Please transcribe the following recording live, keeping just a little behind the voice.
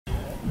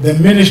the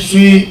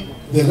ministry,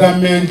 the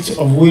government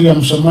of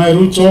William Samoei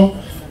Ruto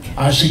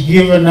has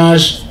given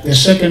us the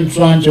second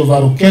tranche of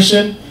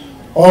allocation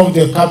of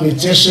the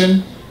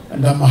capitation,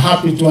 and I'm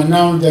happy to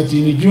announce that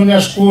in the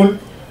junior school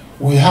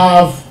we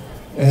have,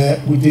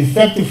 with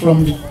effect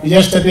from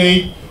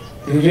yesterday,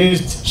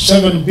 released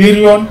 7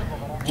 billion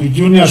to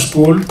junior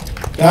school,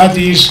 that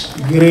is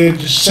grade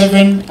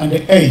 7 and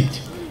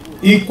 8.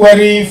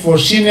 Equally for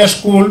senior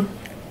school,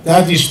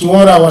 that is to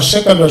all our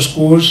secondary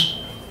schools,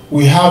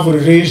 we have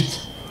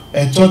released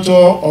a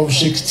total of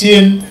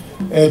 16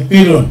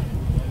 billion.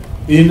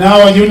 In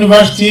our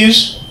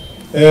universities,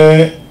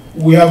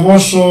 we have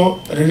also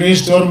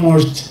released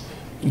almost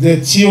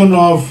the tune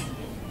of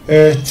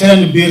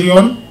 10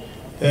 billion,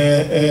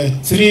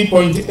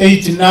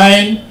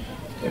 3.89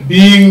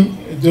 being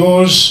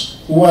those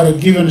who are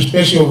given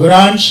special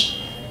grants,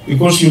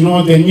 because you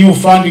know the new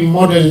funding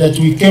model that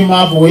we came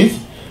up with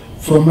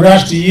from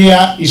last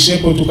year is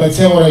able to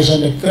categorize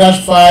and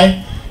classify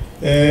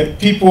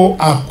people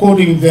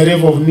according to the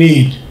level of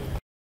need.